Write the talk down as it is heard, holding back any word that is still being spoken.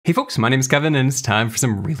Hey folks, my name is Kevin and it's time for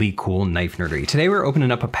some really cool knife nerdery. Today we're opening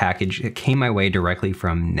up a package that came my way directly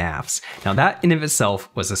from Knafs. Now that in of itself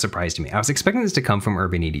was a surprise to me. I was expecting this to come from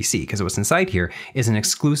Urban EDC because what's inside here is an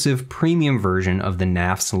exclusive premium version of the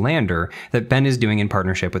Knafs Lander that Ben is doing in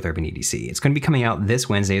partnership with Urban EDC. It's going to be coming out this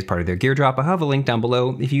Wednesday as part of their gear drop. I'll have a link down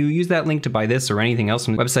below. If you use that link to buy this or anything else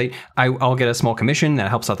on the website, I'll get a small commission that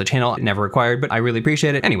helps out the channel. Never required, but I really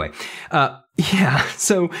appreciate it. Anyway,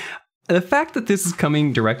 so the fact that this is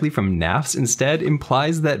coming directly from Knafs instead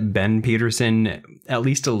implies that Ben Peterson at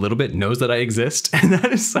least a little bit knows that I exist, and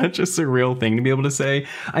that is such a surreal thing to be able to say.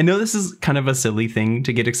 I know this is kind of a silly thing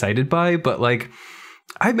to get excited by, but like,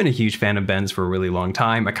 I've been a huge fan of Ben's for a really long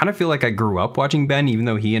time. I kind of feel like I grew up watching Ben, even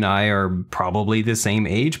though he and I are probably the same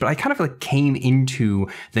age, but I kind of like came into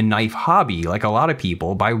the knife hobby, like a lot of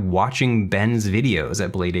people, by watching Ben's videos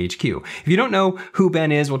at Blade HQ. If you don't know who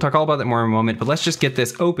Ben is, we'll talk all about that more in a moment, but let's just get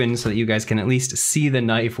this open so that you guys can at least see the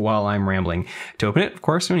knife while I'm rambling. To open it, of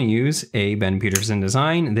course, I'm going to use a Ben Peterson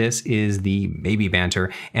design. This is the Baby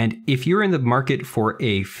Banter, and if you're in the market for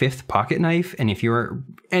a 5th pocket knife, and if you're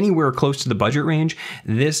anywhere close to the budget range,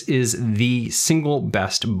 this is the single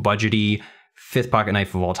best budgety 5th pocket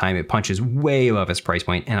knife of all time. It punches way above its price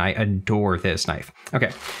point, and I adore this knife.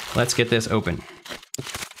 Okay, let's get this open.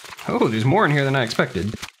 Oh, there's more in here than I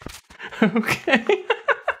expected. Okay.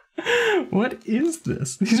 What is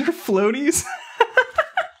this? These are floaties?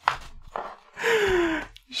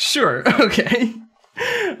 Sure, okay.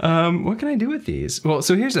 What can I do with these? Well,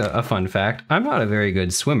 so here's a fun fact. I'm not a very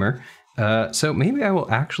good swimmer. So maybe I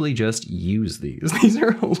will actually just use these. These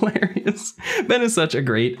are hilarious. Ben is such a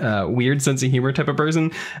great, weird sense of humor type of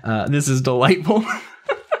person. This is delightful.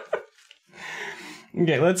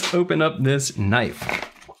 Okay, let's open up this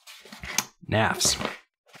knife. Knafs.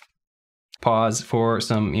 Pause for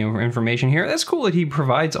some information here. That's cool that he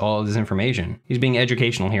provides all of this information. He's being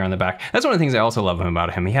educational here on the back. That's one of the things I also love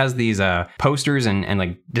about him. He has these posters and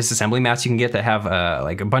like disassembly mats you can get that have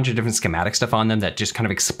like a bunch of different schematic stuff on them that just kind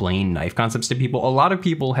of explain knife concepts to people. A lot of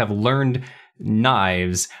people have learned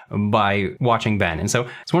knives by watching Ben, and so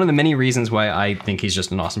it's one of the many reasons why I think he's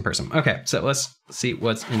just an awesome person. Okay, so let's see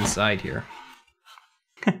what's inside here.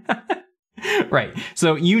 Right,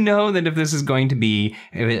 so you know that if this is going to be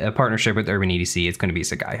a partnership with Urban EDC, it's going to be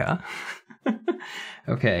Seigaiha.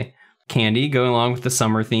 Okay, candy going along with the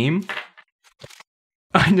summer theme.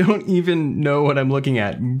 I don't even know what I'm looking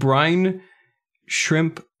at. Brine,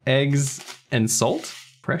 shrimp, eggs, and salt?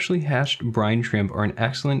 Freshly hatched brine shrimp are an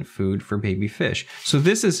excellent food for baby fish. So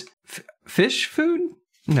this is fish food?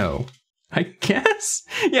 No, I guess?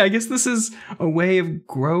 Yeah, I guess this is a way of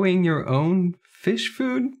growing your own fish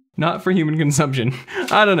food? Not for human consumption.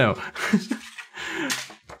 I don't know.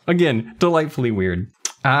 Again, delightfully weird.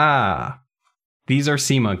 Ah, these are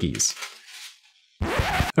sea monkeys.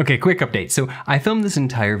 Okay, quick update. So I filmed this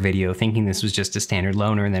entire video thinking this was just a standard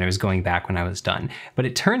loaner and then I was going back when I was done. But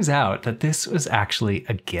it turns out that this was actually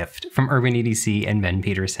a gift from Urban EDC and Ben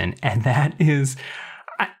Peterson. And that is,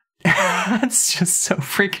 that's just so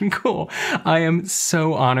freaking cool. I am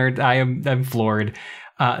so honored. I'm floored.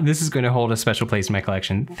 This is going to hold a special place in my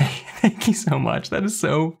collection. Thank you so much. That is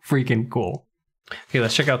so freaking cool. Okay,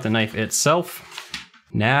 let's check out the knife itself.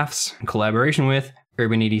 Knafs, in collaboration with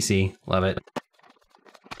Urban EDC. Love it.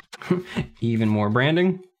 Even more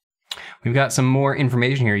branding. We've got some more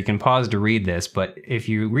information here. You can pause to read this, but if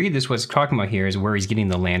you read this, what's talking about here is where he's getting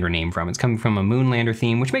the Lander name from. It's coming from a Moonlander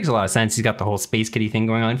theme, which makes a lot of sense. He's got the whole Space Kitty thing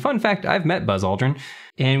going on. Fun fact, I've met Buzz Aldrin.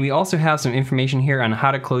 And we also have some information here on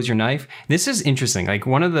how to close your knife. This is interesting. Like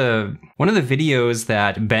one of the videos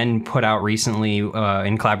that Ben put out recently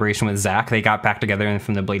in collaboration with Zach, they got back together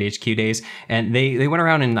from the Blade HQ days, and they went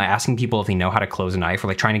around and asking people if they know how to close a knife, or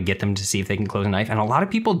like trying to get them to see if they can close a knife. And a lot of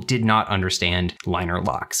people did not understand liner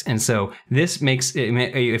locks. And so this makes it,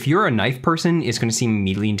 if you're a knife person, it's going to seem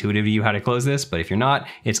immediately intuitive to you how to close this. But if you're not,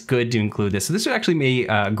 it's good to include this. So this would actually be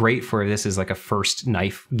great for this as like a first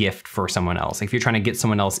knife gift for someone else. Like if you're trying to get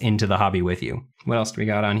someone else into the hobby with you. What else do we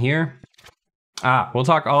got on here? We'll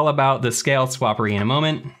talk all about the scale swappery in a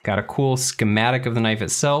moment. Got a cool schematic of the knife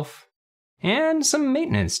itself and some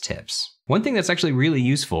maintenance tips. One thing that's actually really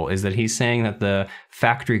useful is that he's saying that the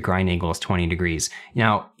factory grind angle is 20 degrees.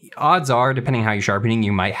 Now, odds are, depending on how you're sharpening,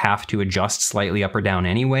 you might have to adjust slightly up or down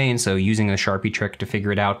anyway, and so using a Sharpie trick to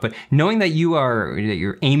figure it out. But knowing that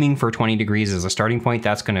you're aiming for 20 degrees as a starting point,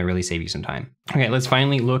 that's gonna really save you some time. Okay, let's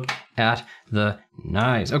finally look at the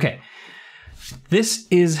knives. Okay, This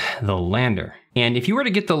is the Lander. And if you were to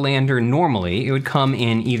get the Lander normally, it would come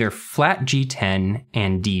in either flat G10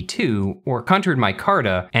 and D2 or contoured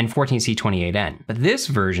micarta and 14C28N. But this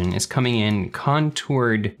version is coming in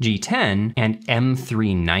contoured G10 and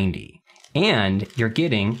M390. And you're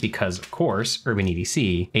getting, because of course, Urban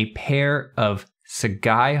EDC, a pair of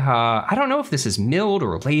Seigaiha, I don't know if this is milled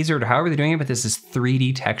or lasered or however they're doing it, but this is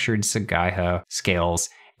 3D textured Seigaiha scales,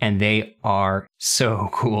 and they are so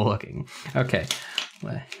cool looking. Okay.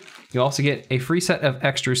 You also get a free set of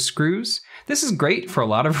extra screws. This is great for a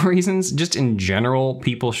lot of reasons. Just in general,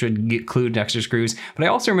 people should include extra screws. But I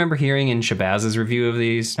also remember hearing in Shabaz's review of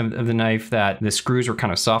the knife that the screws were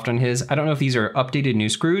kind of soft on his. I don't know if these are updated new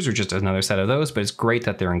screws or just another set of those, but it's great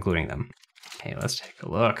that they're including them. Okay, let's take a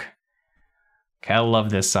look. Okay, I love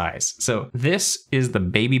this size. So this is the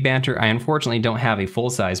baby banter. I unfortunately don't have a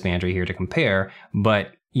full-size banter here to compare,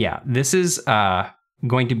 but yeah, this is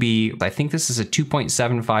going to be, I think this is a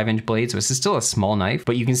 2.75 inch blade, so this is still a small knife,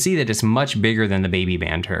 but you can see that it's much bigger than the baby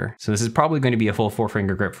banter. So this is probably going to be a full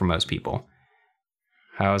 4-finger grip for most people.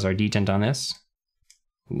 How's our detent on this?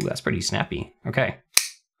 Ooh, that's pretty snappy. Okay.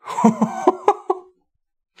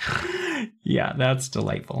 Yeah, that's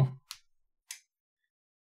delightful.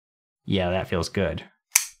 Yeah, that feels good.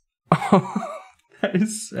 That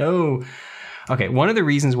is so... Okay, one of the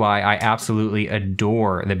reasons why I absolutely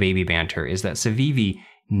adore the baby banter is that Civivi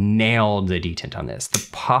nailed the detent on this. The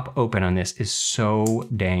pop open on this is so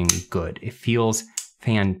dang good. It feels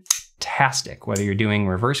fantastic, whether you're doing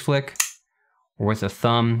reverse flick or with a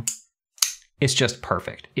thumb, it's just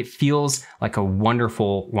perfect. It feels like a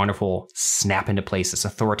wonderful, wonderful snap into place. It's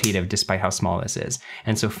authoritative despite how small this is.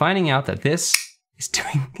 And so finding out that this is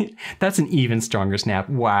doing it, that's an even stronger snap.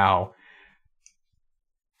 Wow.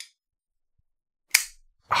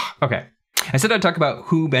 Okay, I said I'd talk about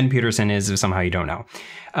who Ben Peterson is if somehow you don't know.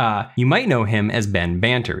 You might know him as Ben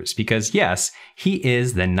Banters because yes, he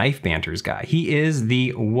is the knife banters guy. He is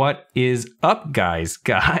the what is up guys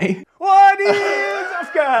guy. What is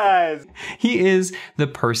up guys? He is the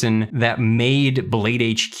person that made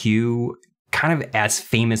Blade HQ kind of as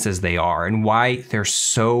famous as they are and why they're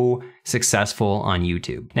so successful on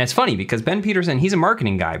YouTube. Now it's funny because Ben Peterson, he's a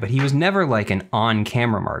marketing guy, but he was never like an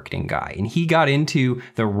on-camera marketing guy. And he got into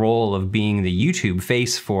the role of being the YouTube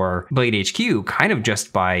face for Blade HQ kind of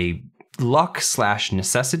just by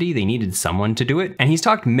luck/necessity. They needed someone to do it. And he's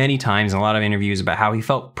talked many times in a lot of interviews about how he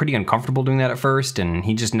felt pretty uncomfortable doing that at first, and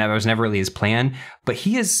he just never was never really his plan. But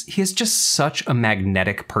he is just such a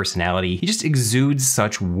magnetic personality. He just exudes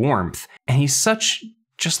such warmth, and he's such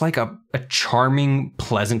just like a charming,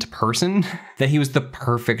 pleasant person that he was the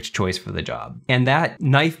perfect choice for the job. And that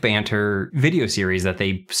knife banter video series that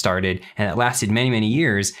they started and that lasted many, many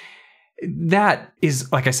years, that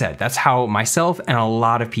is, like I said, that's how myself and a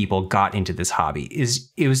lot of people got into this hobby.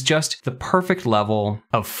 It was just the perfect level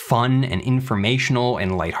of fun and informational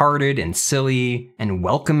and lighthearted and silly and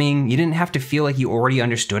welcoming. You didn't have to feel like you already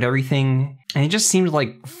understood everything. And it just seemed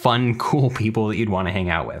like fun, cool people that you'd want to hang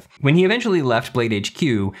out with. When he eventually left Blade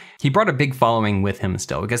HQ, he brought a big following with him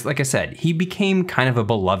still, because like I said, he became kind of a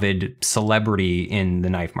beloved celebrity in the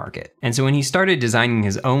knife market. And so when he started designing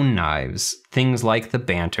his own knives, things like the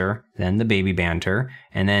Banter, then the Baby Banter,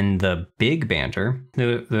 and then the Big Banter,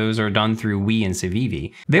 those are done through WIUG and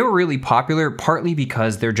Civivi. They were really popular partly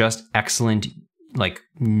because they're just excellent, like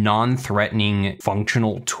non-threatening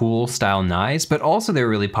functional tool style knives, but also they're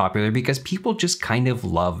really popular because people just kind of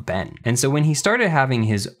love Ben. And so when he started having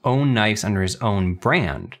his own knives under his own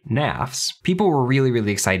brand, Knafs, people were really,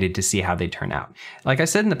 really excited to see how they turn out. Like I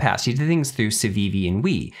said in the past, he did things through Civivi and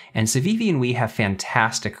WIUG, and Civivi and WIUG have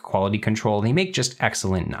fantastic quality control. They make just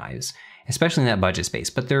excellent knives, especially in that budget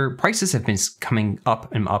space, but their prices have been coming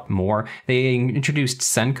up and up more. They introduced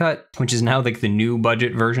Sencut, which is now like the new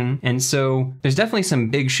budget version. And so there's definitely some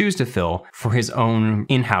big shoes to fill for his own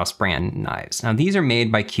in-house brand knives. Now these are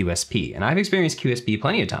made by QSP, and I've experienced QSP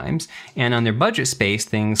plenty of times. And on their budget space,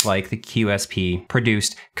 things like the QSP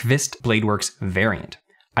produced Kvist Bladeworks variant.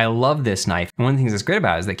 I love this knife. And one of the things that's great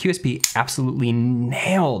about it is that QSP absolutely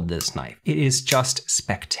nailed this knife. It is just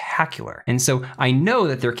spectacular. And so I know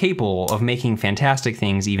that they're capable of making fantastic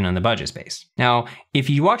things even on the budget space. Now, if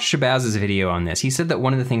you watch Shabaz's video on this, he said that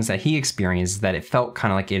one of the things that he experienced is that it felt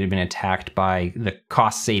kind of like it had been attacked by the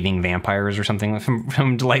cost-saving vampires or something,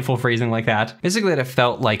 from delightful phrasing like that. Basically, that it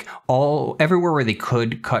felt like everywhere where they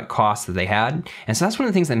could cut costs that they had. And so that's one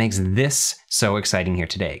of the things that makes this so exciting here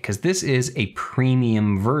today, because this is a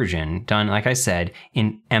premium version done, like I said,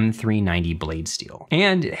 in M390 blade steel.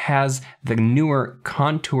 And it has the newer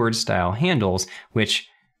contoured style handles, which,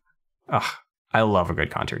 I love a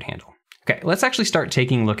good contoured handle. Okay, let's actually start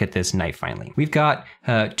taking a look at this knife finally. We've got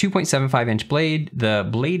a 2.75 inch blade. The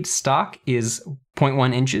blade stock is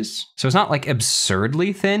 0.1 inches. So it's not like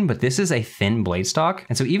absurdly thin, but this is a thin blade stock.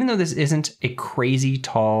 And so even though this isn't a crazy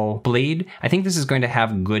tall blade, I think this is going to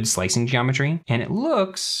have good slicing geometry. And it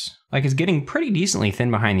looks like it's getting pretty decently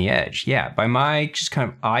thin behind the edge. Yeah, by my just kind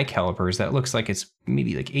of eye calipers, that looks like it's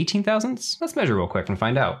maybe like 18 thousandths. Let's measure real quick and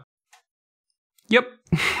find out. Yep.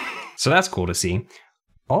 So that's cool to see.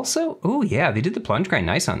 Also, oh yeah, they did the plunge grind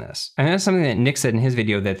nice on this. And that's something that Nick said in his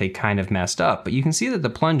video that they kind of messed up, but you can see that the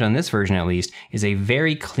plunge on this version at least is a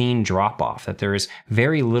very clean drop off, that there's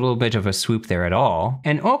very little bit of a swoop there at all.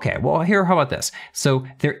 And okay, well here, how about this? So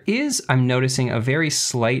there is, I'm noticing a very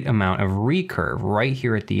slight amount of recurve right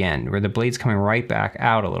here at the end where the blade's coming right back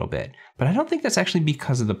out a little bit. But I don't think that's actually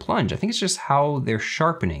because of the plunge. I think it's just how they're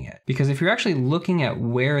sharpening it. Because if you're actually looking at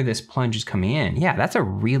where this plunge is coming in, yeah, that's a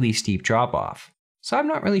really steep drop off. So I'm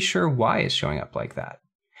not really sure why it's showing up like that.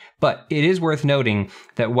 But it is worth noting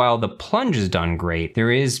that while the plunge is done great,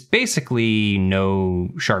 there is basically no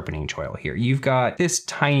sharpening choil here. You've got this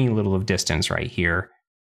tiny little of distance right here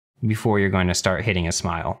before you're going to start hitting a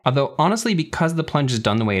smile. Although honestly, because the plunge is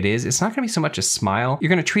done the way it is, it's not gonna be so much a smile. You're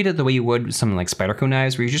gonna treat it the way you would something like Spyderco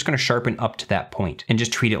knives, where you're just gonna sharpen up to that point and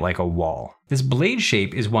just treat it like a wall. This blade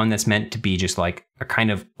shape is one that's meant to be just like a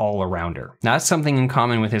kind of all-arounder. Now, that's something in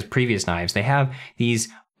common with his previous knives. They have these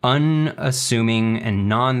unassuming and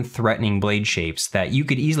non-threatening blade shapes that you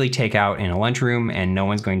could easily take out in a lunchroom and no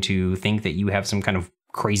one's going to think that you have some kind of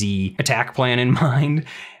crazy attack plan in mind.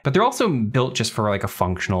 But they're also built just for like a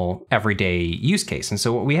functional everyday use case. And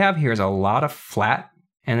so what we have here is a lot of flat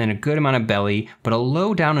and then a good amount of belly, but a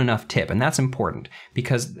low down enough tip. And that's important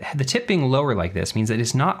because the tip being lower like this means that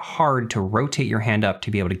it's not hard to rotate your hand up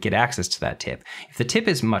to be able to get access to that tip. If the tip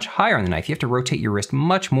is much higher on the knife, you have to rotate your wrist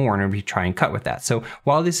much more in order to try and cut with that. So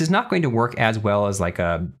while this is not going to work as well as like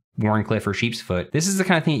a Wharncliffe or sheep's foot, this is the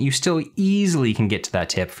kind of thing that you still easily can get to that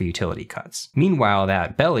tip for utility cuts. Meanwhile,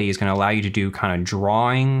 that belly is going to allow you to do kind of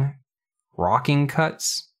drawing, rocking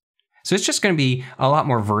cuts. So it's just going to be a lot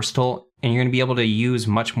more versatile and you're going to be able to use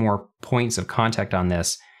much more points of contact on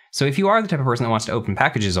this. So if you are the type of person that wants to open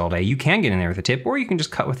packages all day, you can get in there with a tip, or you can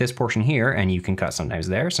just cut with this portion here and you can cut sometimes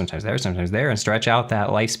there, sometimes there, sometimes there, and stretch out that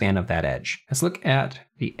lifespan of that edge. Let's look at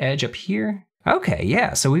the edge up here. Okay,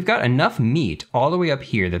 yeah, so we've got enough meat all the way up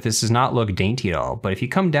here that this does not look dainty at all, but if you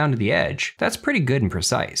come down to the edge, that's pretty good and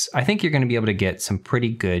precise. I think you're gonna be able to get some pretty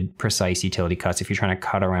good, precise utility cuts if you're trying to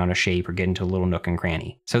cut around a shape or get into a little nook and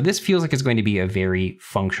cranny. So this feels like it's going to be a very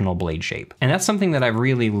functional blade shape. And that's something that I've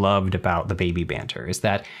really loved about the Baby Banter, is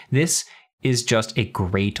that this is just a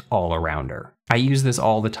great all-arounder. I use this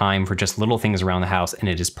all the time for just little things around the house, and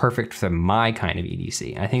it is perfect for my kind of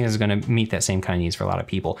EDC. I think this is gonna meet that same kind of needs for a lot of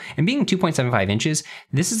people. And being 2.75 inches,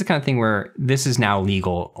 this is the kind of thing where this is now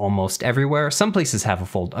legal almost everywhere. Some places have a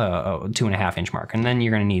full 2.5 inch mark, and then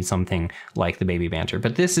you're gonna need something like the Baby Banter.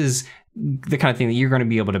 But this is the kind of thing that you're gonna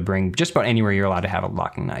be able to bring just about anywhere you're allowed to have a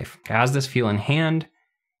locking knife. How's this feel in hand?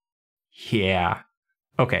 Yeah,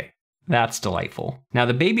 okay. That's delightful. Now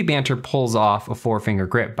the Baby Banter pulls off a 4-finger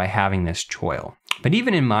grip by having this choil. But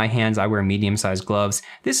even in my hands, I wear medium-sized gloves.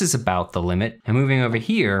 This is about the limit. And moving over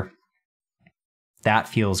here, that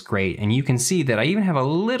feels great. And you can see that I even have a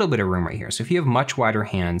little bit of room right here. So if you have much wider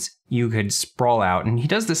hands, you could sprawl out. And he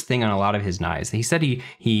does this thing on a lot of his knives. He said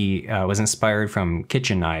he was inspired from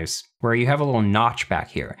kitchen knives, where you have a little notch back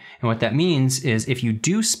here. And what that means is if you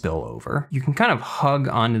do spill over, you can kind of hug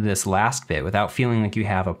onto this last bit without feeling like you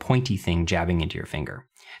have a pointy thing jabbing into your finger.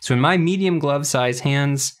 So in my medium glove size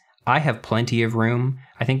hands, I have plenty of room.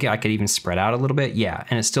 I think I could even spread out a little bit. Yeah,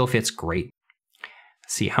 and it still fits great.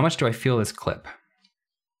 Let's see, how much do I feel this clip?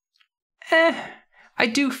 I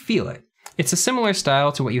do feel it. It's a similar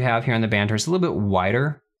style to what you have here on the Banter. It's a little bit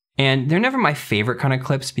wider, and they're never my favorite kind of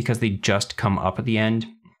clips because they just come up at the end.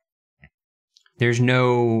 There's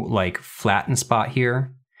no like flatten spot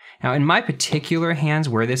here. Now in my particular hands,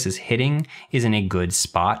 where this is hitting is in a good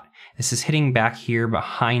spot. This is hitting back here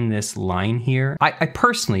behind this line here. I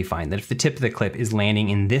personally find that if the tip of the clip is landing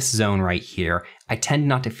in this zone right here, I tend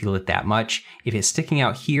not to feel it that much. If it's sticking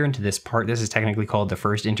out here into this part, this is technically called the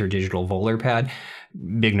first interdigital volar pad.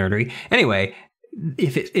 Big nerdery. Anyway,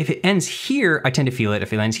 if it ends here, I tend to feel it.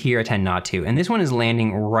 If it ends here, I tend not to. And this one is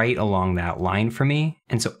landing right along that line for me.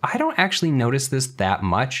 And so I don't actually notice this that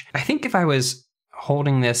much. I think if I was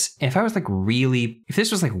holding this, if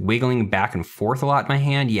this was like wiggling back and forth a lot in my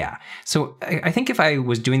hand, yeah. So I think if I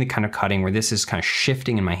was doing the kind of cutting where this is kind of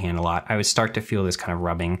shifting in my hand a lot, I would start to feel this kind of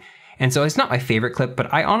rubbing. And so it's not my favorite clip,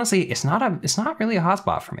 but I honestly, it's not really a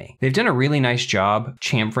hotspot for me. They've done a really nice job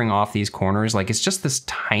chamfering off these corners. Like it's just this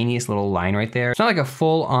tiniest little line right there. It's not like a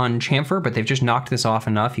full on chamfer, but they've just knocked this off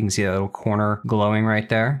enough. You can see that little corner glowing right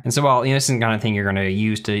there. And so while this is the kind of thing you're going to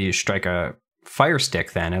use to strike a fire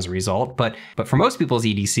stick then as a result, but for most people's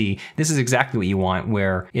EDC, this is exactly what you want,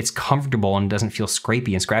 where it's comfortable and doesn't feel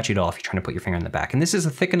scrapey and scratchy at all if you're trying to put your finger in the back. And this is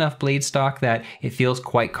a thick enough blade stock that it feels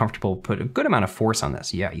quite comfortable. Put a good amount of force on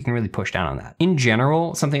this. Yeah, you can really push down on that. In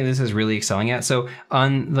general, something this is really excelling at. So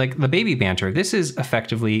on like the Baby Banter, this is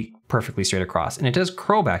effectively perfectly straight across, and it does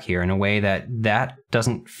curl back here in a way that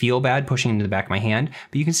doesn't feel bad pushing into the back of my hand,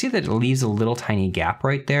 but you can see that it leaves a little tiny gap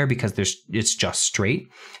right there because it's just straight.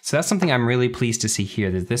 So that's something I'm really pleased to see here,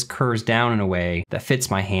 that this curves down in a way that fits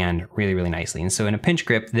my hand really, really nicely. And so in a pinch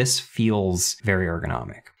grip, this feels very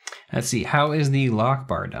ergonomic. Let's see, how is the lock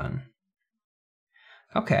bar done?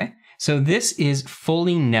 Okay, so this is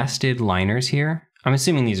fully nested liners here. I'm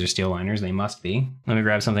assuming these are steel liners, they must be. Let me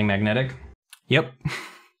grab something magnetic. Yep.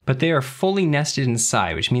 But they are fully nested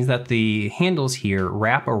inside, which means that the handles here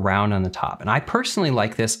wrap around on the top. And I personally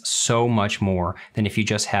like this so much more than if you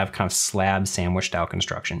just have kind of slab sandwich style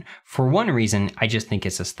construction. For one reason, I just think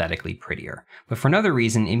it's aesthetically prettier. But for another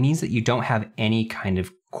reason, it means that you don't have any kind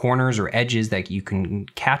of corners or edges that you can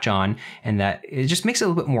catch on, and that it just makes it a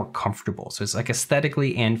little bit more comfortable. So it's like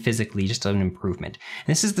aesthetically and physically just an improvement. And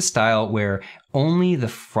this is the style where only the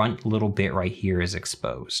front little bit right here is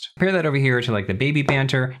exposed. Compare that over here to like the Baby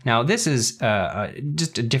Banter. Now this is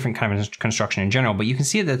just a different kind of construction in general, but you can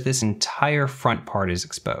see that this entire front part is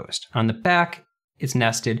exposed. On the back, it's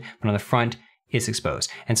nested, but on the front, it's exposed.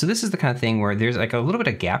 And so this is the kind of thing where there's like a little bit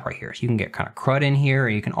of gap right here. So you can get kind of crud in here, or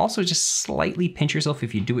you can also just slightly pinch yourself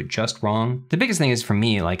if you do it just wrong. The biggest thing is for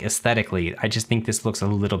me, like aesthetically, I just think this looks a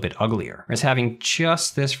little bit uglier. Whereas having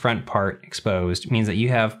just this front part exposed means that you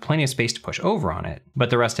have plenty of space to push over on it,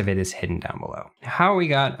 but the rest of it is hidden down below. How we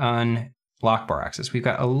got on lock bar axis? We've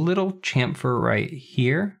got a little chamfer right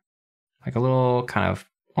here, like a little kind of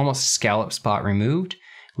almost scallop spot removed.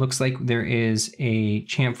 Looks like there is a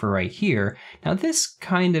chamfer right here. Now this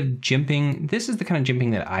kind of jimping, this is the kind of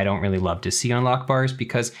jimping that I don't really love to see on lock bars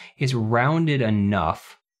because it's rounded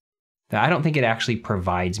enough that I don't think it actually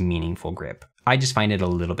provides meaningful grip. I just find it a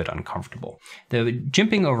little bit uncomfortable. The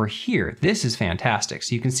jimping over here, this is fantastic.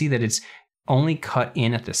 So you can see that it's only cut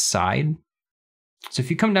in at the side. So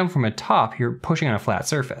if you come down from a top, you're pushing on a flat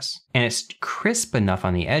surface, and it's crisp enough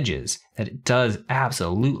on the edges that it does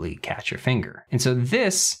absolutely catch your finger. And so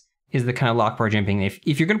this is the kind of lock bar jimping.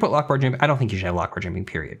 If you're gonna put lock bar jimping, I don't think you should have lock bar jimping,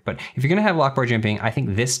 period. But if you're gonna have lock bar jimping, I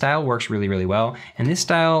think this style works really, really well. And this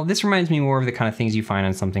style, this reminds me more of the kind of things you find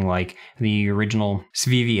on something like the original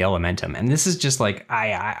Svivi Elementum. And this is just like,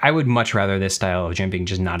 I would much rather this style of jimping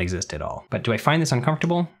just not exist at all. But do I find this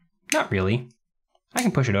uncomfortable? Not really. I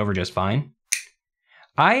can push it over just fine.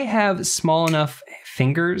 I have small enough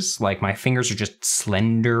fingers, like my fingers are just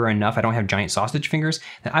slender enough. I don't have giant sausage fingers,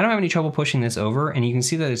 that I don't have any trouble pushing this over. And you can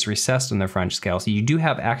see that it's recessed on the front scale. So you do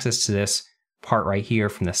have access to this part right here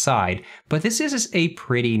from the side, but this is a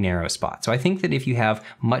pretty narrow spot. So I think that if you have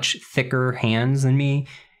much thicker hands than me,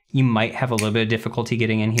 you might have a little bit of difficulty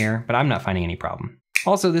getting in here, but I'm not finding any problem.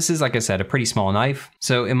 Also, this is, like I said, a pretty small knife,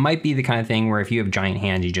 so it might be the kind of thing where if you have giant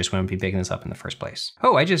hands, you just wouldn't be picking this up in the first place.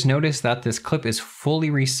 Oh, I just noticed that this clip is fully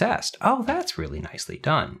recessed. Oh, that's really nicely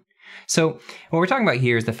done. So what we're talking about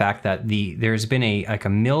here is the fact that there's been a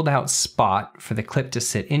milled out spot for the clip to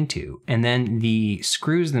sit into, and then the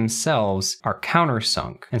screws themselves are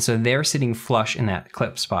countersunk, and so they're sitting flush in that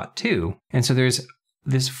clip spot too. And so there's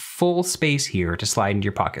this full space here to slide into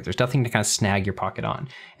your pocket. There's nothing to kind of snag your pocket on.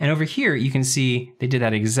 And over here, you can see they did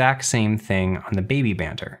that exact same thing on the Baby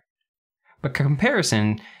Banter. But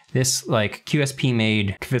comparison, this like QSP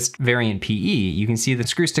made this variant PE, you can see the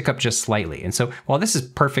screws stick up just slightly. And so while this is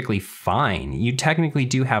perfectly fine, you technically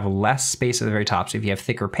do have less space at the very top. So if you have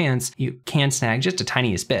thicker pants, you can snag just a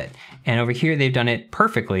tiniest bit. And over here, they've done it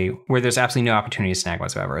perfectly where there's absolutely no opportunity to snag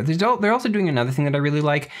whatsoever. They're also doing another thing that I really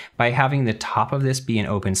like by having the top of this be an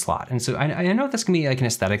open slot. And so I know this can be like an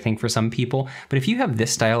aesthetic thing for some people, but if you have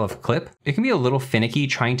this style of clip, it can be a little finicky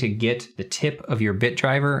trying to get the tip of your bit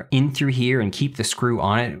driver in through here and keep the screw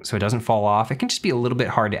on it so it doesn't fall off. It can just be a little bit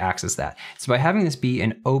hard to access that. So by having this be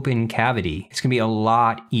an open cavity, it's gonna be a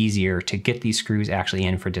lot easier to get these screws actually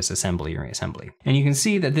in for disassembly or reassembly. And you can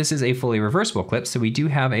see that this is a fully reversible clip, so we do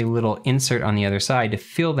have a little insert on the other side to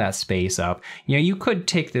fill that space up. You know, you could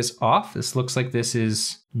take this off. This looks like this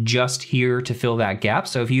is just here to fill that gap.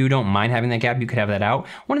 So if you don't mind having that gap, you could have that out.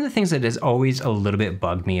 One of the things that has always a little bit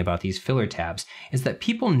bugged me about these filler tabs is that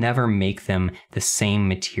people never make them the same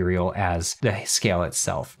material as the scale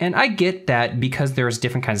itself. stuff. And I get that because there's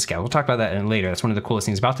different kinds of scales. We'll talk about that later. That's one of the coolest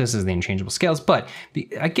things about this is the interchangeable scales. But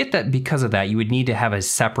I get that because of that, you would need to have a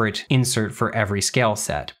separate insert for every scale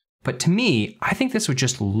set. But to me, I think this would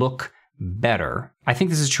just look better. I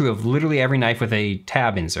think this is true of literally every knife with a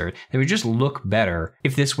tab insert. It would just look better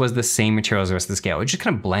if this was the same material as the rest of the scale. It would just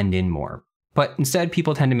kind of blend in more. But instead,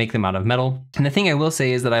 people tend to make them out of metal. And the thing I will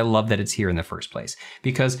say is that I love that it's here in the first place,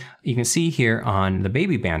 because you can see here on the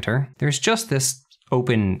Baby Banter, there's just this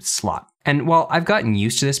open slot. And while I've gotten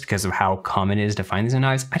used to this because of how common it is to find these in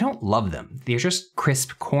knives, I don't love them. They're just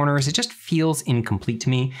crisp corners. It just feels incomplete to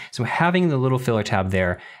me. So having the little filler tab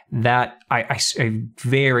there, that I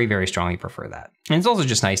very, very strongly prefer that. And it's also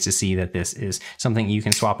just nice to see that this is something you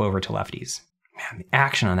can swap over to lefties. Man, the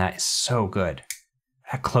action on that is so good.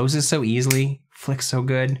 That closes so easily, flicks so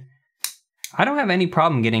good. I don't have any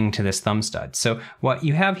problem getting to this thumb stud. So what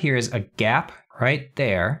you have here is a gap right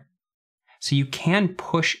there. So you can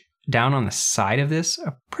push down on the side of this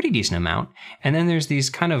a pretty decent amount. And then there's these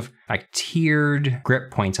kind of like tiered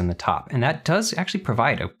grip points on the top. And that does actually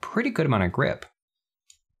provide a pretty good amount of grip.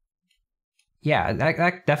 Yeah,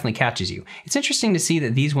 that definitely catches you. It's interesting to see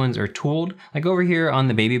that these ones are tooled. Like over here on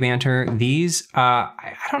the Baby Banter, these,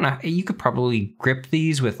 I don't know, you could probably grip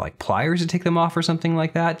these with like pliers to take them off or something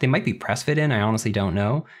like that. They might be press fit in, I honestly don't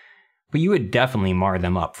know. But you would definitely mar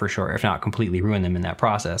them up for sure, if not completely ruin them in that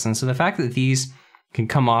process. And so the fact that these can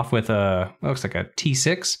come off with a, looks like a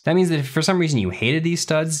T6. That means that if for some reason you hated these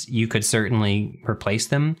studs, you could certainly replace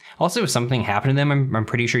them. Also, if something happened to them, I'm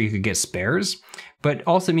pretty sure you could get spares. But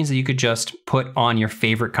also means that you could just put on your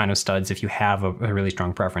favorite kind of studs if you have a really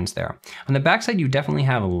strong preference there. On the backside, you definitely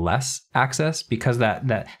have less access because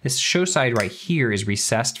this show side right here is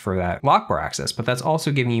recessed for that lock bar access, but that's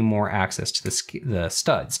also giving you more access to the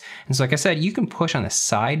studs. And so like I said, you can push on the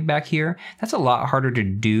side back here. That's a lot harder to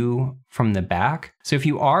do from the back. So if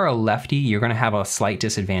you are a lefty, you're gonna have a slight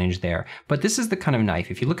disadvantage there. But this is the kind of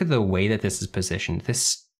knife, if you look at the way that this is positioned,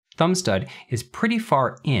 this thumb stud is pretty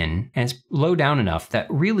far in and it's low down enough that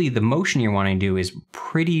really the motion you're wanting to do is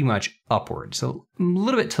pretty much upward. So a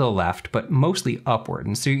little bit to the left, but mostly upward.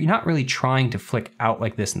 And so you're not really trying to flick out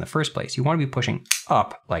like this in the first place. You want to be pushing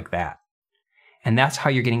up like that. And that's how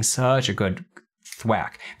you're getting such a good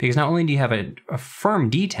thwack, because not only do you have a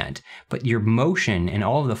firm detent, but your motion and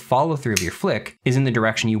all of the follow through of your flick is in the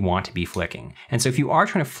direction you want to be flicking. And so if you are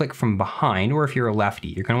trying to flick from behind, or if you're a lefty,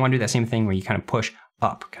 you're going to want to do that same thing where you kind of push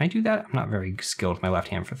up. Can I do that? I'm not very skilled with my left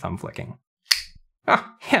hand for thumb flicking.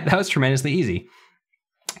 Ah, yeah, that was tremendously easy.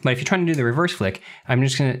 But if you're trying to do the reverse flick,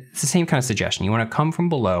 it's the same kind of suggestion. You want to come from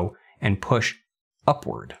below and push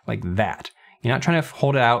upward like that. You're not trying to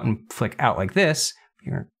hold it out and flick out like this.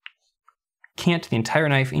 You cant the entire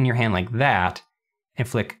knife in your hand like that and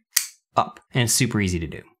flick up. And it's super easy to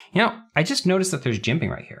do. You know, I just noticed that there's jimping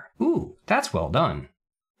right here. Ooh, that's well done.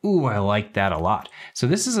 Ooh, I like that a lot. So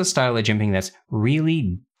this is a style of jimping that's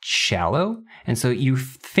really shallow. And so your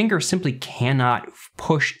finger simply cannot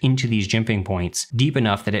push into these jimping points deep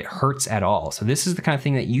enough that it hurts at all. So this is the kind of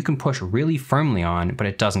thing that you can push really firmly on, but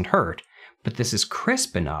it doesn't hurt. But this is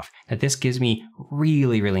crisp enough that this gives me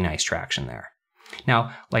really, really nice traction there.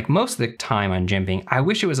 Now, like most of the time on jimping, I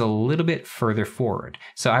wish it was a little bit further forward.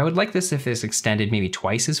 So I would like this if it's extended maybe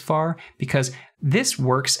twice as far, because this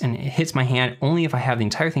works and it hits my hand only if I have the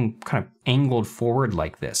entire thing kind of angled forward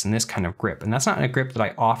like this in this kind of grip. And that's not a grip that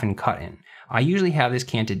I often cut in. I usually have this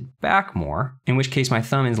canted back more, in which case my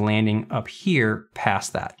thumb is landing up here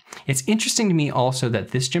past that. It's interesting to me also that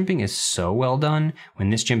this jimping is so well done when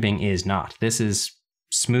this jimping is not. This is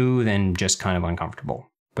smooth and just kind of uncomfortable,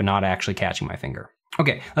 but not actually catching my finger.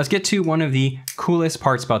 Okay, let's get to one of the coolest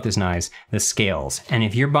parts about this knife, the scales. And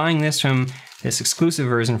if you're buying this from this exclusive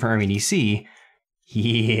version for EDC,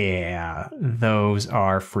 yeah, those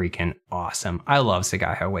are freaking awesome. I love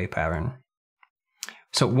Seigaiha weight pattern.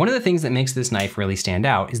 So one of the things that makes this knife really stand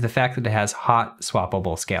out is the fact that it has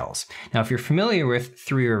hot-swappable scales. Now, if you're familiar with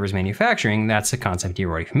Three Rivers manufacturing, that's a concept you're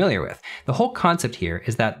already familiar with. The whole concept here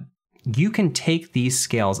is that you can take these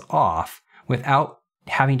scales off without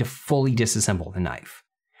having to fully disassemble the knife.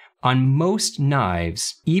 On most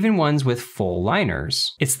knives, even ones with full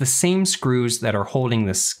liners, it's the same screws that are holding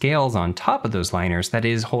the scales on top of those liners that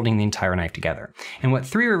is holding the entire knife together. And what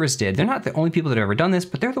Three Rivers did, they're not the only people that have ever done this,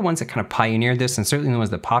 but they're the ones that kind of pioneered this and certainly the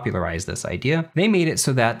ones that popularized this idea. They made it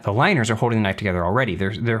so that the liners are holding the knife together already.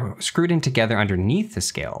 They're screwed in together underneath the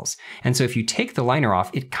scales. And so if you take the liner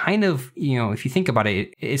off, it kind of, you know, if you think about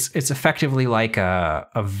it, it's effectively like a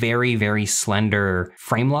very, very slender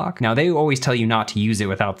frame lock. Now, they always tell you not to use it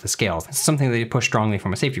without the scales. It's something that they push strongly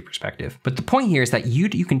from a safety perspective. But the point here is that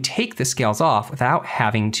you can take the scales off without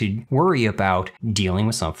having to worry about dealing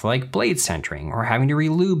with something like blade centering or having to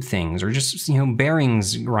relube things or just,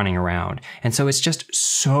 bearings running around. And so it's just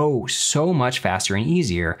so much faster and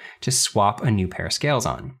easier to swap a new pair of scales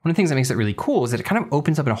on. One of the things that makes it really cool is that it kind of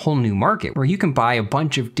opens up a whole new market where you can buy a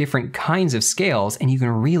bunch of different kinds of scales and you can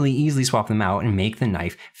really easily swap them out and make the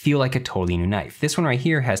knife feel like a totally new knife. This one right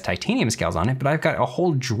here has titanium scales on it, but I've got a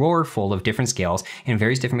whole drawer full of different scales in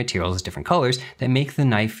various different materials, different colors that make the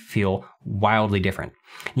knife feel wildly different.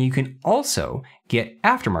 And you can also get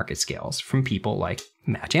aftermarket scales from people like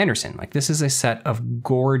Match Anderson. Like this is a set of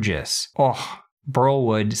gorgeous,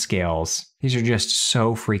 burlwood scales. These are just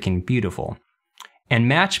so freaking beautiful. And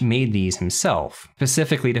Match made these himself,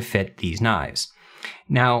 specifically to fit these knives.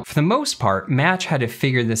 Now, for the most part, Match had to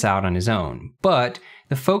figure this out on his own, but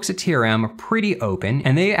the folks at TRM are pretty open,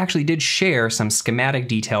 and they actually did share some schematic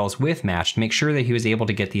details with Match to make sure that he was able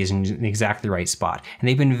to get these in exactly the right spot. And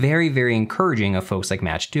they've been very, very encouraging of folks like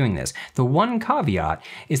Match doing this. The one caveat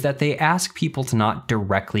is that they ask people to not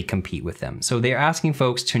directly compete with them. So they're asking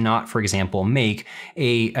folks to not, for example, make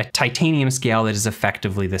a titanium scale that is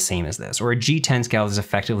effectively the same as this, or a G10 scale that is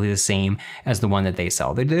effectively the same as the one that they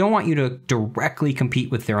sell. They don't want you to directly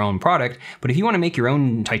compete with their own product, but if you want to make your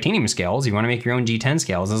own titanium scales, you want to make your own G10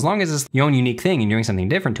 scales, as long as it's your own unique thing and you're doing something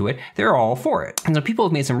different to it, they're all for it. And so people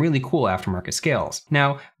have made some really cool aftermarket scales.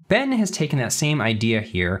 Now, Ben has taken that same idea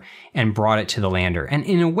here and brought it to the Lander. And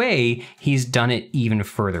in a way, he's done it even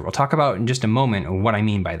further. We'll talk about in just a moment what I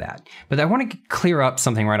mean by that. But I want to clear up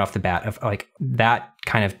something right off the bat of like that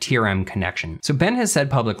kind of TRM connection. So Ben has said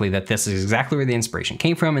publicly that this is exactly where the inspiration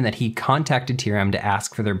came from and that he contacted TRM to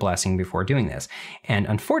ask for their blessing before doing this. And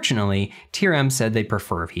unfortunately, TRM said they'd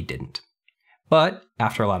prefer if he didn't. But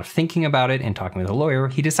after a lot of thinking about it and talking with a lawyer,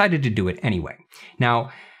 he decided to do it anyway. Now,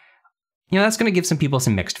 that's going to give some people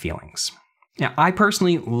some mixed feelings. Now, I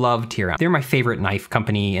personally love TRM. They're my favorite knife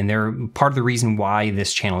company, and they're part of the reason why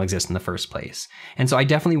this channel exists in the first place. And so I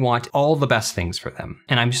definitely want all the best things for them.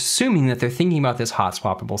 And I'm assuming that they're thinking about this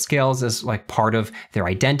hot-swappable scales as like part of their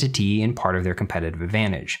identity and part of their competitive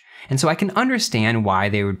advantage. And so I can understand why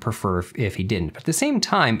they would prefer if he didn't. But at the same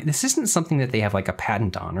time, this isn't something that they have like a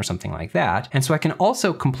patent on or something like that. And so I can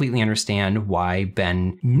also completely understand why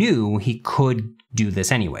Ben knew he could do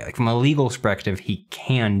this anyway. Like from a legal perspective, he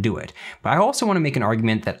can do it. But I also want to make an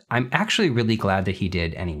argument that I'm actually really glad that he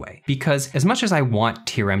did anyway. Because as much as I want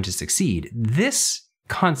TRM to succeed, this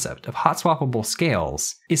concept of hot-swappable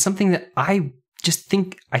scales is something that I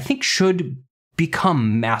think should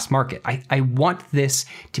become mass market. I want this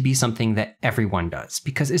to be something that everyone does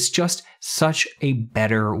because it's just such a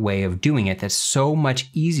better way of doing it that's so much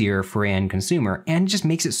easier for an end consumer and just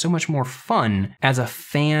makes it so much more fun as a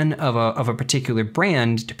fan of a particular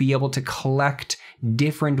brand to be able to collect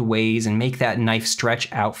different ways and make that knife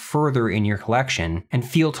stretch out further in your collection and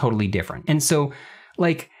feel totally different. And so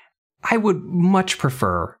like, I would much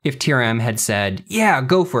prefer if TRM had said, yeah,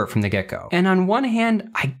 go for it from the get-go. And on one hand,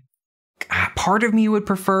 part of me would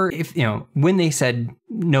prefer if, when they said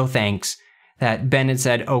no thanks, that Ben had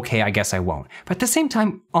said, okay, I guess I won't. But at the same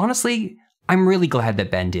time, honestly, I'm really glad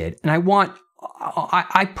that Ben did. And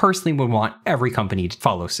I personally would want every company to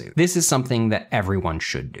follow suit. This is something that everyone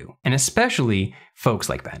should do. And especially folks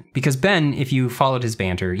like Ben. Because Ben, if you followed his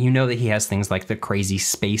banter, you know that he has things like the crazy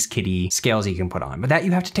Space Kitty scales you can put on. But that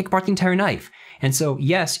you have to take apart the entire knife. And so,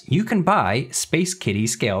 yes, you can buy Space Kitty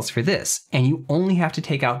scales for this, and you only have to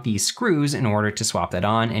take out these screws in order to swap that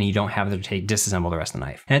on, and you don't have to disassemble the rest of the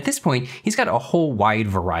knife. And at this point, he's got a whole wide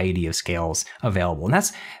variety of scales available.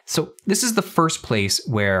 And so this is the first place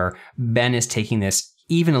where Ben is taking this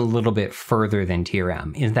even a little bit further than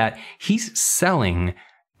TRM, is that he's selling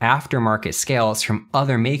aftermarket scales from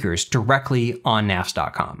other makers directly on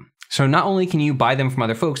Knafs.com. So not only can you buy them from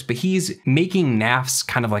other folks, but he's making Knafs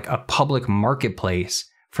kind of like a public marketplace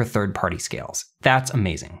for third-party scales. That's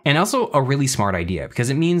amazing. And also a really smart idea because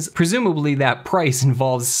it means presumably that price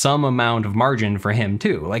involves some amount of margin for him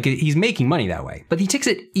too. Like he's making money that way. But he takes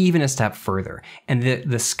it even a step further. And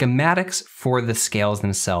the schematics for the scales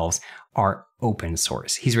themselves are open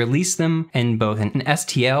source. He's released them in both an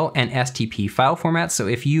STL and STP file format. So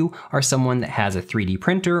if you are someone that has a 3D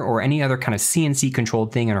printer or any other kind of CNC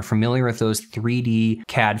controlled thing and are familiar with those 3D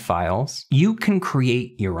CAD files, you can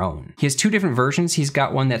create your own. He has two different versions. He's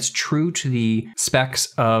got one that's true to the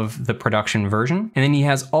specs of the production version. And then he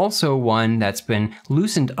has also one that's been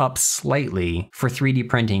loosened up slightly for 3D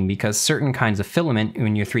printing because certain kinds of filament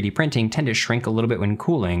when you're 3D printing tend to shrink a little bit when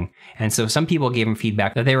cooling. And so some people gave him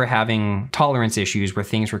feedback that they were having tolerance tolerance issues where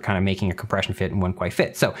things were kind of making a compression fit and wouldn't quite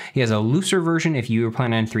fit. So he has a looser version if you were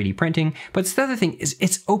planning on 3D printing. But the other thing is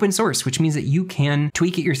it's open source, which means that you can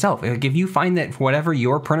tweak it yourself. Like if you find that whatever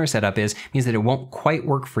your printer setup is means that it won't quite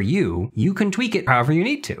work for you, you can tweak it however you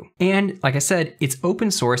need to. And like I said, it's open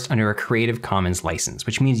sourced under a Creative Commons license,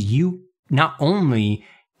 which means you not only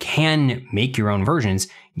can make your own versions,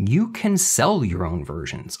 you can sell your own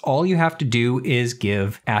versions. All you have to do is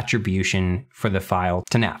give attribution for the file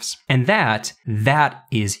to Knafs. And that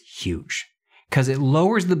is huge because it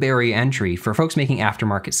lowers the barrier entry for folks making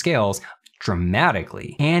aftermarket scales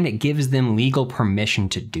dramatically, and it gives them legal permission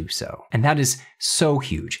to do so. And that is so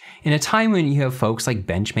huge. In a time when you have folks like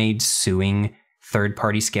Benchmade suing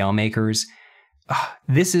third-party scale makers,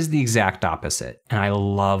 this is the exact opposite. And I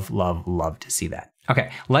love, love, love to see that.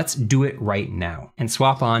 Okay, let's do it right now and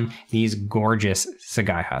swap on these gorgeous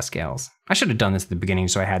Seigaiha scales. I should have done this at the beginning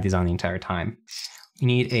so I had these on the entire time. You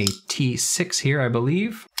need a T6 here, I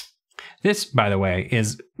believe. This, by the way,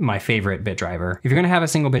 is my favorite bit driver. If you're gonna have a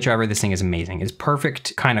single bit driver, this thing is amazing. It's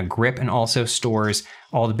perfect kind of grip and also stores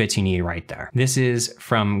all the bits you need right there. This is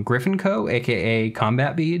from Griffin Co., AKA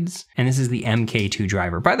Combat Beads, and this is the MK2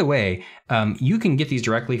 driver. By the way, you can get these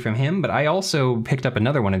directly from him, but I also picked up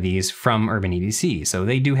another one of these from Urban EDC, so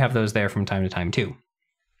they do have those there from time to time too.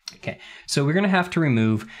 Okay, so we're gonna have to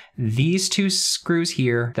remove these two screws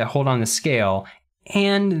here that hold on the scale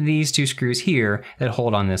and these two screws here that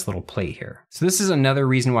hold on this little plate here. So this is another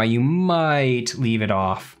reason why you might leave it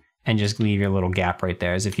off and just leave your little gap right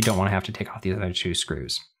there, as if you don't want to have to take off these other two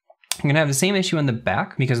screws. I'm gonna have the same issue on the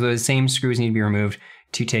back because those same screws need to be removed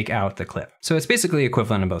to take out the clip. So it's basically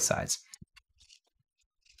equivalent on both sides.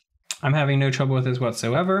 I'm having no trouble with this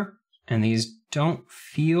whatsoever, and these don't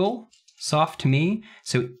feel soft to me.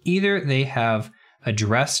 So either they have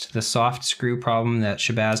addressed the soft screw problem that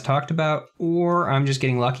Shabazz talked about, or I'm just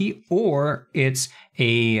getting lucky, or it's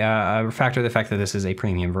a factor of the fact that this is a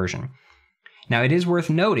premium version. Now it is worth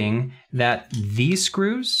noting that these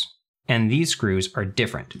screws and these screws are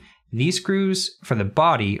different. These screws for the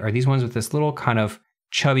body are these ones with this little kind of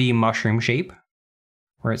chubby mushroom shape,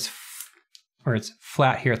 where it's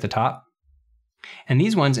flat here at the top. And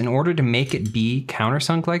these ones, in order to make it be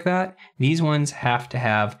countersunk like that, these ones have to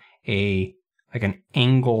have like an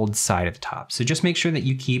angled side at the top. So just make sure that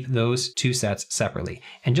you keep those two sets separately.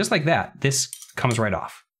 And just like that, this comes right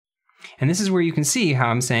off. And this is where you can see how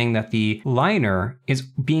I'm saying that the liner is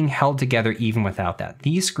being held together even without that.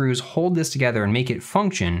 These screws hold this together and make it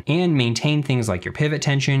function and maintain things like your pivot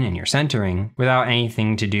tension and your centering without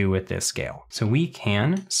anything to do with this scale. So we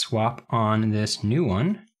can swap on this new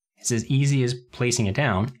one. It's as easy as placing it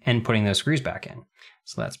down and putting those screws back in.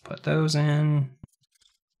 So let's put those in.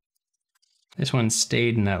 This one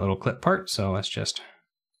stayed in that little clip part, so let's just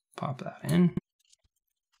pop that in.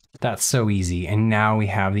 That's so easy, and now we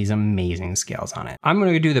have these amazing scales on it. I'm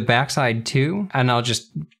gonna do the backside too, and I'll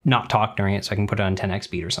just not talk during it so I can put it on 10x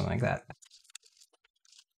speed or something like that.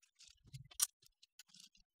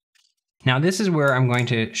 Now this is where I'm going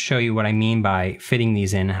to show you what I mean by fitting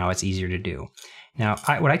these in and how it's easier to do. Now,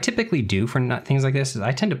 what I typically do for things like this is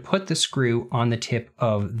I tend to put the screw on the tip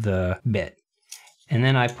of the bit. And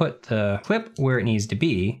then I put the clip where it needs to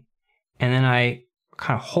be, and then I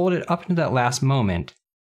kind of hold it up into that last moment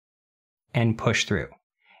and push through.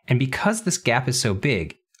 And because this gap is so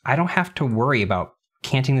big, I don't have to worry about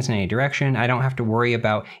canting this in any direction. I don't have to worry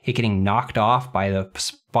about it getting knocked off by the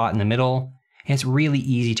spot in the middle. And it's really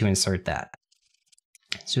easy to insert that.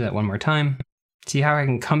 Let's do that one more time. See how I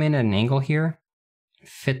can come in at an angle here?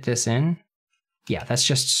 Fit this in? Yeah, that's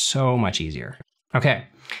just so much easier. Okay,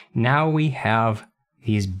 now we have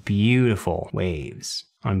these beautiful waves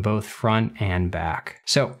on both front and back.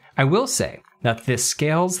 So I will say that the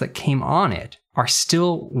scales that came on it are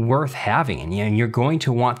still worth having, and you're going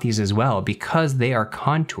to want these as well because they are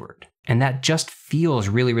contoured, and that just feels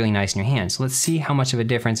really, really nice in your hand. So let's see how much of a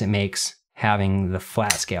difference it makes having the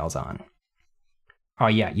flat scales on. Oh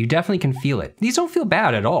yeah, you definitely can feel it. These don't feel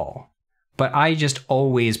bad at all, but I just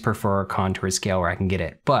always prefer a contoured scale where I can get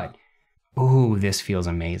it. But ooh, this feels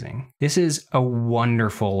amazing. This is a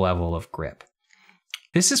wonderful level of grip.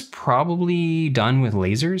 This is probably done with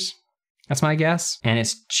lasers, that's my guess. And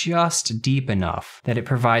it's just deep enough that it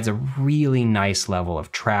provides a really nice level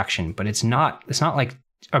of traction, but it's not like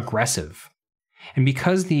aggressive. And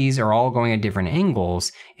because these are all going at different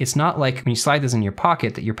angles, it's not like when you slide this in your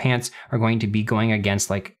pocket that your pants are going to be going against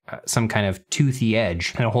like some kind of toothy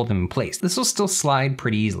edge that'll hold them in place. This will still slide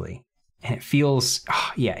pretty easily. And it feels,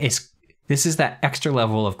 this is that extra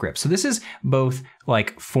level of grip. So this is both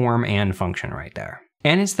like form and function right there.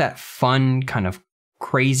 And it's that fun kind of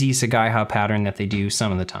crazy Seigaiha pattern that they do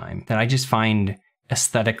some of the time that I just find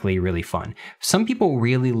aesthetically really fun. Some people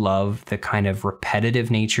really love the kind of repetitive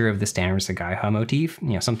nature of the standard Seigaiha motif, you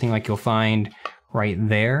know, something like you'll find right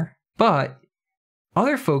there, but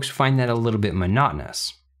other folks find that a little bit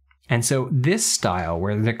monotonous. And so this style,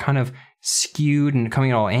 where they're kind of skewed and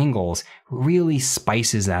coming at all angles, really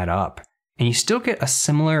spices that up. And you still get a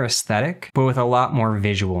similar aesthetic, but with a lot more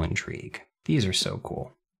visual intrigue. These are so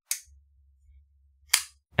cool.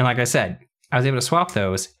 And like I said, I was able to swap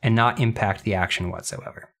those and not impact the action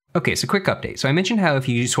whatsoever. Okay, so quick update. So I mentioned how if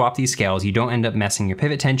you swap these scales, you don't end up messing your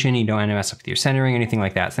pivot tension, you don't end up messing with your centering, anything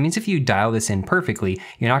like that. So that means if you dial this in perfectly,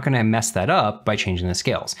 you're not gonna mess that up by changing the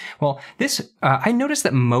scales. Well, this, I noticed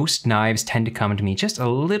that most knives tend to come to me just a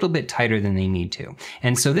little bit tighter than they need to.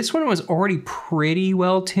 And so this one was already pretty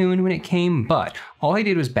well tuned when it came, but all I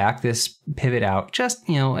did was back this pivot out just,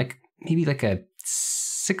 you know, like maybe like a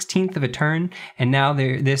 16th of a turn. And now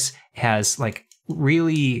this has like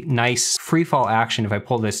really nice free fall action if I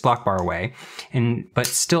pull this lock bar away, but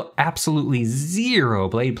still absolutely zero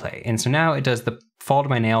blade play. And so now it does the fall to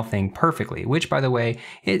my nail thing perfectly, which by the way,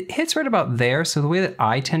 it hits right about there. So the way that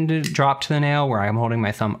I tend to drop to the nail, where I'm holding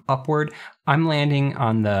my thumb upward, I'm landing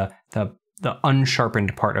on the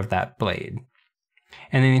unsharpened part of that blade.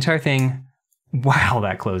 And then the entire thing, wow,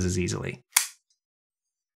 that closes easily.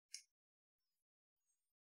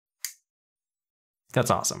 That's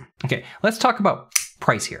awesome. Okay, let's talk about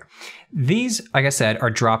price here. These, like I said, are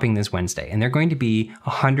dropping this Wednesday, and they're going to be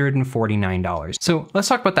 $149. So let's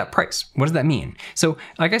talk about that price. What does that mean? So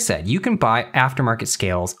like I said, you can buy aftermarket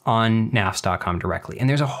scales on knafs.com directly, and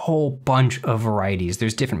there's a whole bunch of varieties.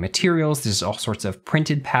 There's different materials, there's all sorts of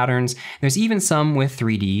printed patterns. There's even some with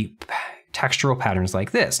 3D textural patterns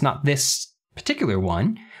like this, not this particular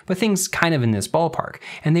one, but things kind of in this ballpark.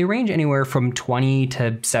 And they range anywhere from 20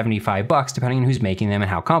 to 75 bucks, depending on who's making them and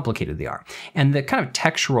how complicated they are. And the kind of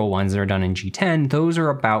textural ones that are done in G10, those are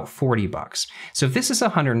about 40 bucks. So if this is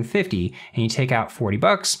 150 and you take out 40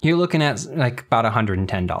 bucks, you're looking at like about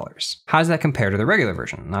 $110. How does that compare to the regular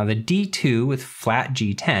version? Now the D2 with flat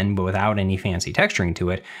G10, but without any fancy texturing to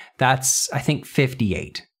it, that's I think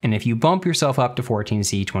 58. And if you bump yourself up to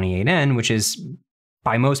 14C28N, which is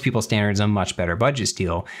by most people's standards, a much better budget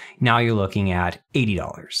steel, now you're looking at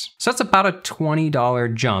 $80. So that's about a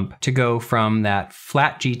 $20 jump to go from that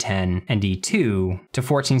flat G10 and D2 to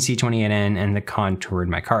 14C28N and the contoured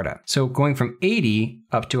micarta. So going from 80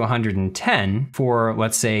 up to 110 for,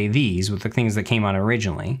 let's say, these with the things that came on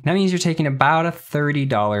originally, that means you're taking about a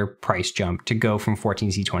 $30 price jump to go from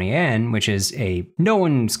 14C28N, which is no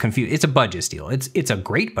one's confused, it's a budget steel. It's a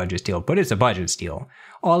great budget steel, but it's a budget steel,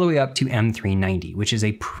 all the way up to M390, which is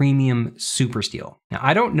a premium super steel. Now,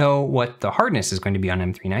 I don't know what the hardness is going to be on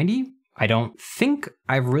M390. I don't think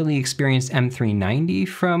I've really experienced M390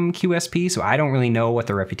 from QSP, so I don't really know what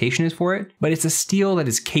the reputation is for it, but it's a steel that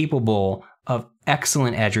is capable of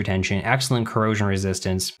excellent edge retention, excellent corrosion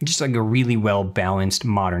resistance, just like a really well-balanced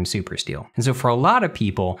modern super steel. And so for a lot of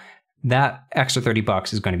people, that extra 30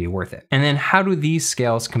 bucks is going to be worth it. And then how do these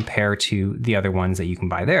scales compare to the other ones that you can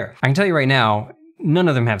buy there? I can tell you right now, none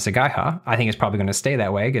of them have Seigaiha. I think it's probably going to stay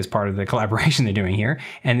that way as part of the collaboration they're doing here.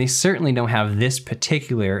 And they certainly don't have this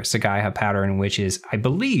particular Seigaiha pattern, which is, I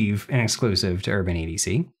believe, an exclusive to Urban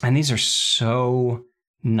EDC. And these are so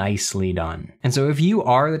nicely done. And so if you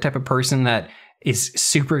are the type of person that is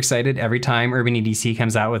super excited every time Urban EDC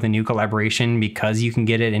comes out with a new collaboration because you can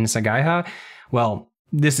get it in Seigaiha, well,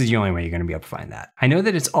 this is the only way you're going to be able to find that. I know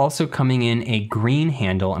that it's also coming in a green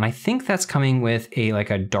handle, and I think that's coming with like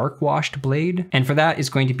a dark washed blade. And for that, it's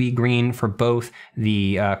going to be green for both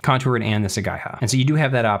the contoured and the Seigaiha. And so you do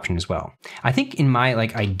have that option as well. I think in my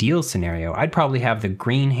ideal scenario, I'd probably have the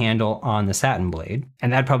green handle on the satin blade,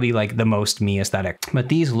 and that'd probably be like the most me aesthetic. But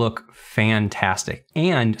these look fantastic.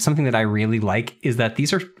 And something that I really like is that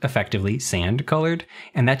these are effectively sand colored,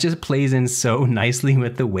 and that just plays in so nicely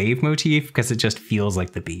with the wave motif because it just feels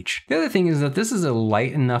like the beach. The other thing is that this is a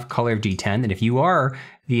light enough color of G10 that if you are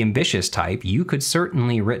the ambitious type, you could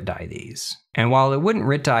certainly writ dye these. And while it wouldn't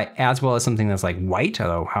writ dye as well as something that's like white,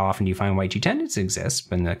 although how often do you find white G10? It exists,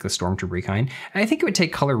 but like the Stormtrooper kind, I think it would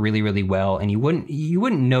take color really, really well, and you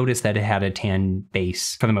wouldn't notice that it had a tan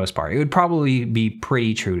base for the most part. It would probably be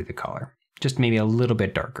pretty true to the color. just maybe a little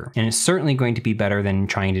bit darker. And it's certainly going to be better than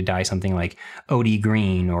trying to dye something like OD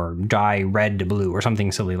green or dye red to blue or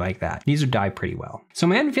something silly like that. These are dyed pretty well. So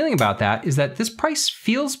my end feeling about that is that this price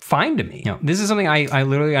feels fine to me. This is something I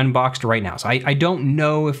literally unboxed right now. So I don't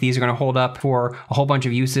know if these are gonna hold up for a whole bunch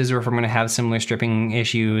of uses or if I'm gonna have similar stripping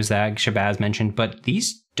issues that Shabazz mentioned, but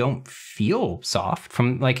these don't feel soft.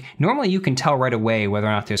 From like, normally you can tell right away whether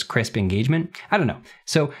or not there's crisp engagement. I don't know.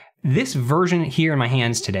 So this version here in my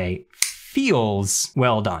hands today feels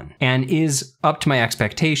well done and is up to my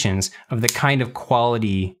expectations of the kind of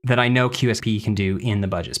quality that I know QSP can do in the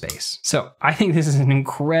budget space. So I think this is an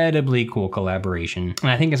incredibly cool collaboration,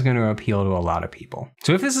 and I think it's going to appeal to a lot of people.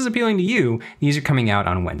 So if this is appealing to you, these are coming out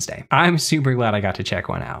on Wednesday. I'm super glad I got to check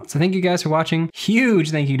one out. So thank you guys for watching.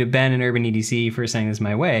 Huge thank you to Ben and Urban EDC for sending this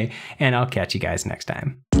my way, and I'll catch you guys next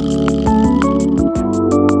time.